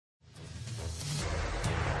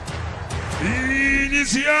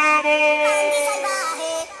iniciamos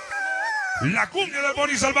la cumbia del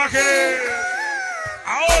Pony Salvaje.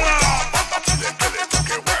 Ahora, que le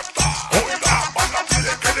toque Wepa. Hoy la banda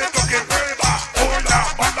quiere que le toque Wepa. Hoy la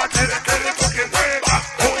banda quiere que le toque Wepa.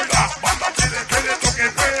 Hoy la banda quiere que le toque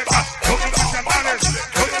Wepa. Todos mis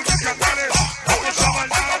canales, vamos a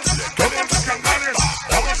bailar. Todos mis canales,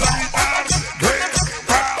 vamos a gritar.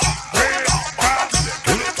 Wepa, Wepa.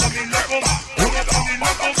 Uno con mis locos, uno con mis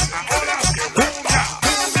locos. Ahora, cumbia,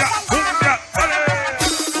 cumbia, cumbia, dale.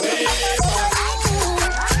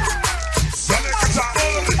 Sale que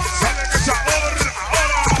sabor,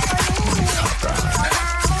 ahora.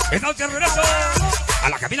 Entonces regreso a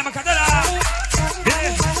la cabina macadera. Viene,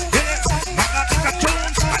 mata Pikachu,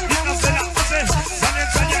 malditos de la base, salen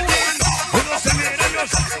Saiyajin, unos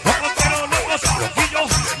semirayos, ojos pero locos, loquillos,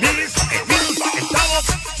 milis, centavos,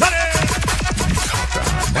 sale.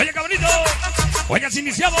 Oye cabrito, oye así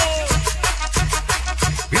iniciamos.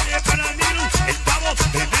 Viene para mí el pavo,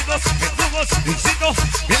 tremendos, verdugos, Luisito,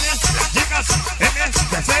 vienen las chicas,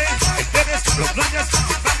 MC, ustedes, los dueños,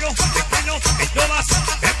 el barrio, pequeño, el Tobas,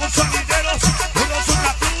 vemos sonideros, unos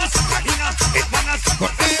ultraplus, Marina, hermanas,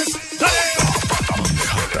 Cortés, ¡dale!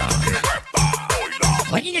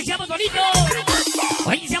 Hoy iniciamos bonito,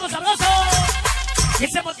 hoy iniciamos sabroso, que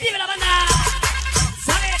se motive la banda.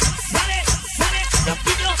 Sale,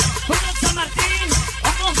 Loquillo, unos San Martín,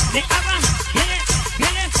 ojos de agua, viene,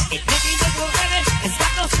 el pequeño correbe,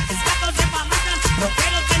 escatos de mamata,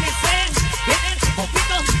 rockeros de MC, vienen,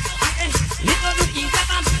 poquitos, angelitos, y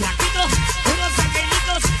Wepa, blanquitos, unos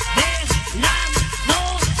angelitos de la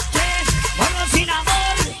noche, morros sin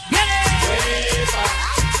amor, viene.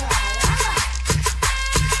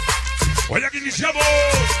 Hoy aquí iniciamos.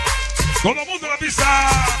 Todo mundo en la pista.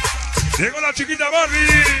 Llegó la chiquita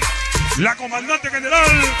Barbie, la comandante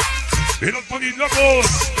general de los Ponis Locos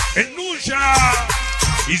en Nucha.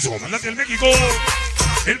 Y su comandante en México,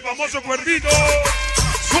 el famoso Cuerdito.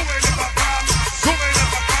 Súbele papá.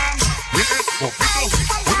 Vienen poquitos,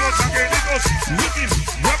 unos angelitos, Lucky,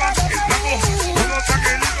 Wepa, el blanco, unos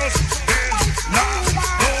angelitos de la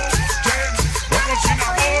noche. Rojos sin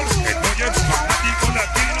amor, el oye, fanáticos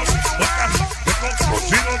latinos, Oscar,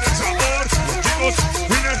 cocidos del sabor, los chicos,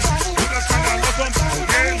 winners, unas canalosos,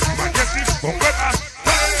 Miguel, Majestic, con Wepa.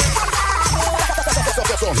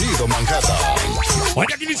 Sonido Manhattan. Hoy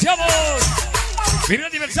aquí iniciamos. Primer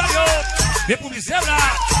aniversario de Publicebra.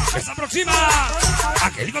 Que se aproxima.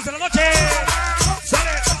 Angelitos de la noche.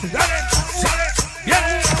 Sale,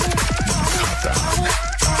 viene.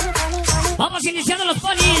 Vamos iniciando los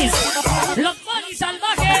ponis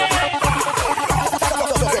salvajes.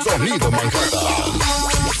 Sonido Manhattan.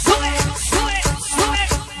 Sube,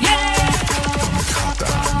 viene.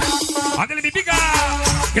 Ándale mi pica.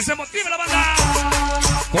 Que se motive la banda.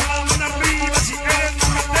 Con la mano arriba si eres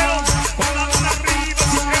macatero. Con la mano arriba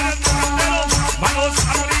si eres macatero. Manos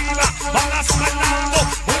arriba, balas bailando.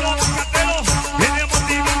 Puro macatero. Viene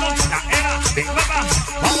motivando la era de Wepa.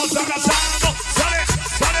 Vamos abrazando.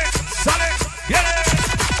 Sale, viene.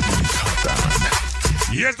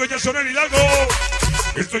 Y esto ya sonó en Hidalgo.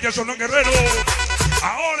 Esto ya sonó en Guerrero.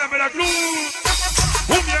 Ahora en Veracruz.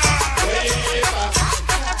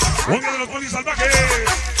 Cumbia de los Ponis Salvajes.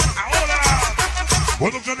 Ahora.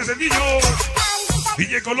 Producciones del Niño.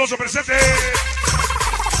 DJ Coloso presente.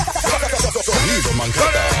 Sonido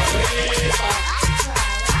Manhattan.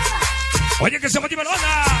 Oye que se motiva la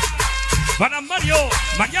banda. Para Mayo,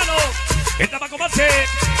 Mariano, el Tabaco Marce,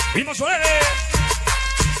 Primo Soler.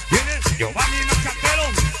 Viene Giovanni Macatero.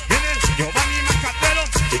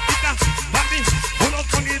 Chiquita, Bambi, unos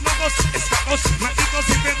Ponis Locos, escatos, malditos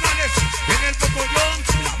infernales. Viene el Pocoyón,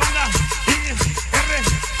 la banda IRS.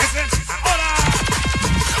 Ahora.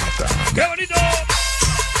 ¡Qué bonito!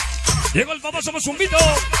 Llegó el famoso Mozumbito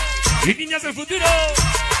y niñas del futuro.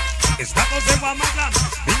 Escatos de Guamantla,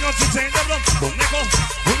 niños sin cerebro, conejos,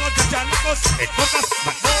 unos chachalocos, esposas,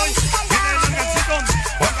 Malboy, viene el gancito,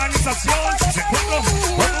 organización, secuestro,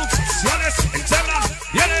 producciones, en Zebra,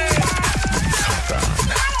 viene.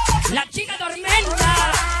 La chica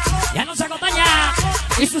tormenta ya nos acompaña.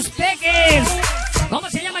 Y sus peques. ¿Cómo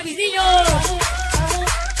se llama el vidillo?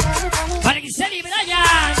 Para Giselle y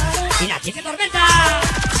Brian. Y la chica tormenta.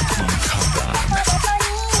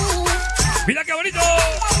 Mira qué bonito.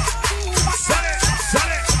 Sale.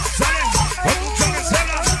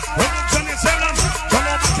 Producciones Zebra.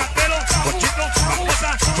 Solo macatero, cochito, famosa,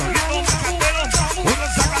 chorrito, macatero. Unos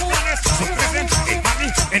zacatones, sorpresen, el mami,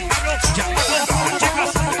 el barrio, llamado,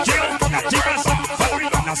 las chicas,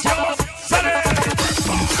 favorita nación. Sale.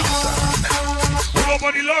 Puro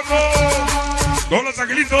Pony Loco. Con los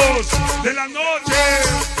angelitos de la noche.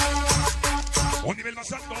 Un nivel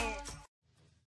más alto.